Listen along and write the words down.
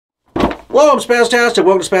Hello, I'm Spaztastic.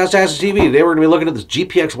 Welcome to SpaztasticTV. Today we're going to be looking at this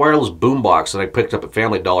GPX Wireless Boombox that I picked up at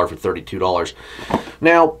Family Dollar for $32.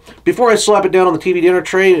 Now, before I slap it down on the TV dinner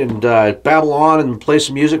tray and babble on and play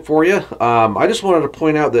some music for you, I just wanted to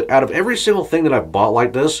point out that out of every single thing that I've bought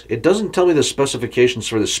like this, it doesn't tell me the specifications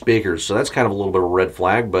for the speakers, so that's kind of a little bit of a red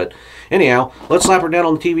flag. But anyhow, let's slap her down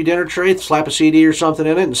on the TV dinner tray, slap a CD or something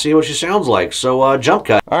in it, and see what she sounds like. So, jump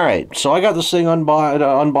cut. Alright, so I got this thing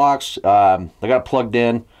unboxed. I got it plugged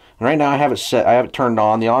in. Right now I have it set, I have it turned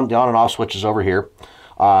on. The on and off switch is over here.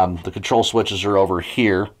 The control switches are over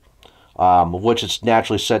here, which it's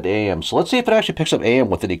naturally set to AM. So let's see if it actually picks up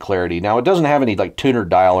AM with any clarity. Now it doesn't have any like tuner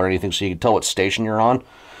dial or anything so you can tell what station you're on.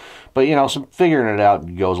 But you know, some figuring it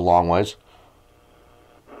out goes a long ways.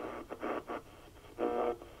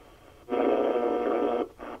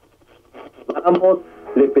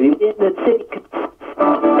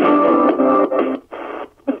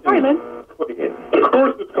 Sorry, Lynn. Of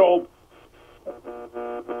course it's cold.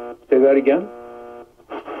 Say that again.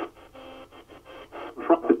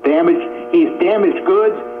 The damage, he's damaged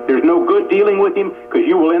goods. There's no good dealing with him because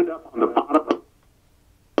you will end up on the bottom.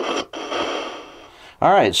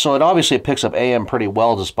 Alright, so it obviously picks up AM pretty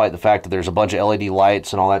well despite the fact that there's a bunch of LED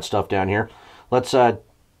lights and all that stuff down here. Let's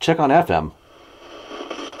check on FM.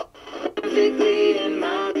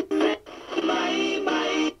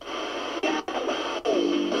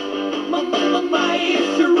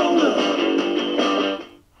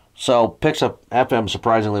 So picks up FM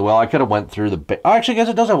surprisingly well. I could have went through the. Actually, I guess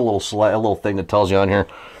it does have a little thing that tells you on here.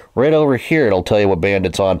 Right over here, it'll tell you what band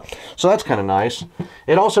it's on. So that's kind of nice.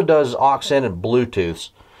 It also does aux in and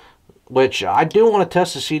Bluetooth, which I do want to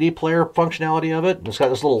test the CD player functionality of it. It's got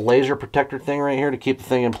this little laser protector thing right here to keep the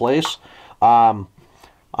thing in place. If I'm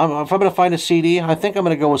going to find a CD, I think I'm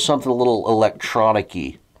going to go with something a little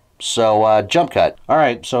electronic-y. So, jump cut.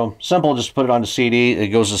 Alright, so simple, just put it on the CD, it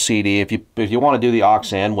goes to CD. If you want to do the aux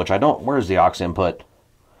in, which I don't, where's the aux input?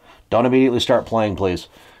 Don't immediately start playing, please.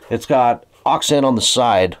 It's got aux in on the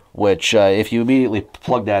side, which if you immediately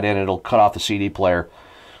plug that in, it'll cut off the CD player.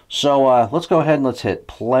 So, let's go ahead and let's hit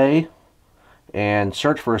play and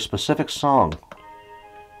search for a specific song.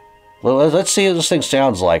 Well, let's see what this thing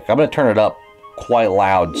sounds like. I'm going to turn it up quite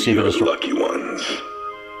loud. See if it just... lucky ones.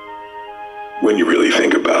 When you really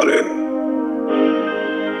think about it,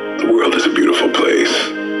 the world is a beautiful place,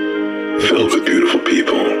 filled with beautiful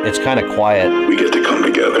people. It's kind of quiet. We get to come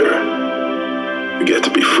together. We get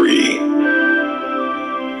to be free.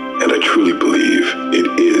 And I truly believe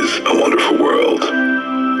it is a wonderful world.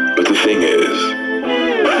 But the thing is,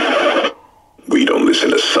 we don't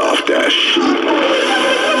listen to soft-ass shit.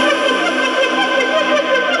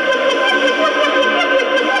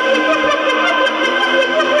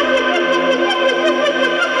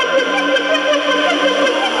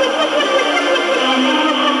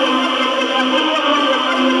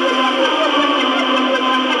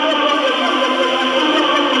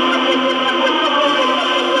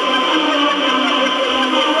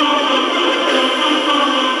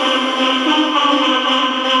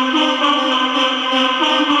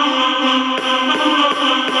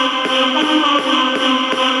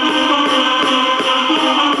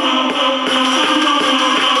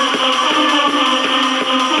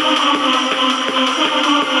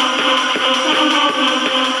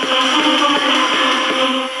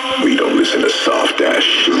 Listen to soft-ass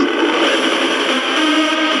shit.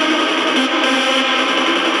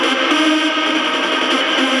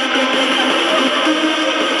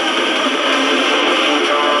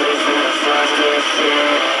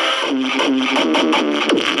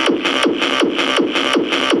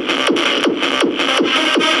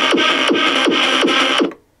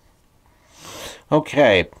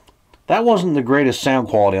 Okay, that wasn't the greatest sound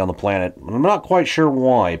quality on the planet. I'm not quite sure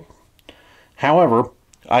why. However,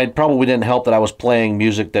 I probably didn't help that I was playing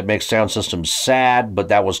music that makes sound systems sad, but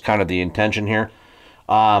that was kind of the intention here.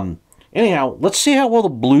 Anyhow, let's see how well the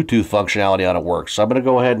Bluetooth functionality on it works. So I'm going to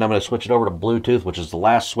go ahead and I'm going to switch it over to Bluetooth, which is the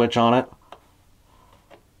last switch on it.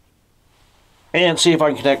 And see if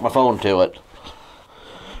I can connect my phone to it.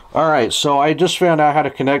 Alright, so I just found out how to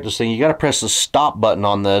connect this thing. You got to press the stop button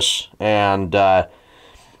on this, and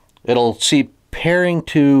it'll see pairing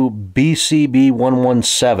to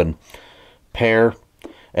BCB117. Pair.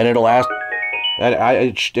 And it'll ask,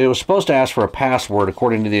 it was supposed to ask for a password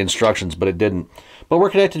according to the instructions, but it didn't. But we're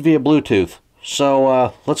connected via Bluetooth.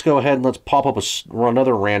 So let's go ahead and let's pop up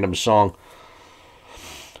another random song.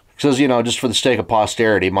 Because, you know, just for the sake of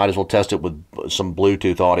posterity, might as well test it with some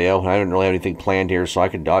Bluetooth audio. I didn't really have anything planned here, so I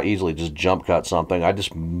could easily just jump cut something. I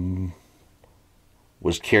just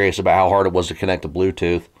was curious about how hard it was to connect to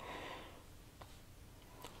Bluetooth.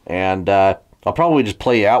 And I'll probably just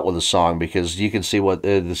play you out with a song because you can see what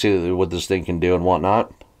this thing can do and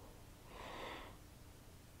whatnot.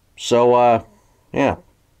 So, yeah.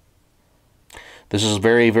 This is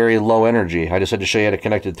very, very low energy. I just had to show you how to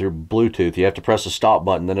connect it through Bluetooth. You have to press the stop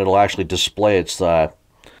button, then it'll actually display its... Yeah,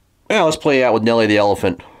 let's play you out with Nelly the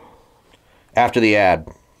Elephant after the ad.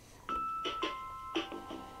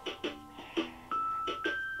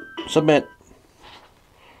 Submit.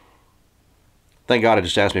 Thank God it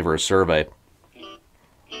just asked me for a survey.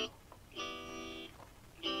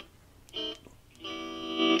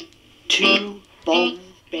 To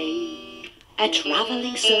Bombay, a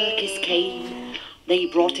travelling circus came. They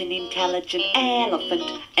brought an intelligent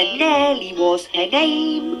elephant, and Nelly was her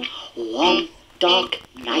name. One dark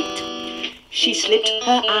night, she slipped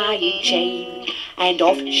her iron chain, and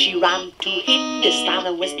off she ran to Hindustan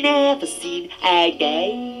and was never seen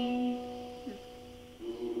again.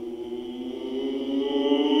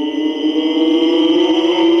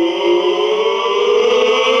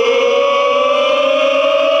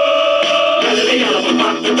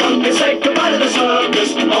 Say goodbye to the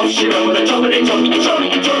circus. Off she went with a jumpity jump,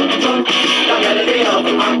 jump, jump, jump. Now get it the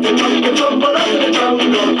elephant, to jump, to jump, all over the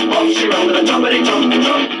jungle. Off she went with a jumpity jump,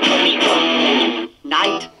 jump, jump, jump.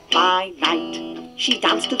 Night by night, she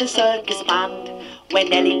danced to the circus band. When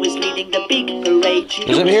Nelly was leading the big parade,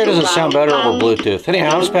 does it hear? Does it sound better over Bluetooth?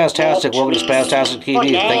 Anyhow, I'm Spaztastic. Welcome to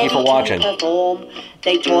SpaztasticTV. Thank you for watching.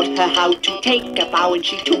 They taught her how to take a bow, and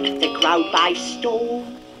she took the crowd by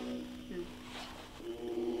storm.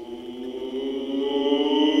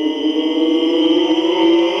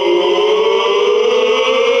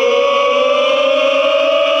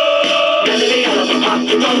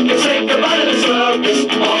 Say goodbye to the circus.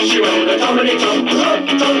 Off she went with a jumpity jump, jump,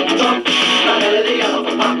 jump, jump. Now Nelly the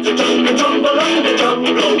elephant popped a jump, all over the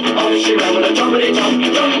jungle. Off she went with a jumpity jump,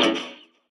 jump.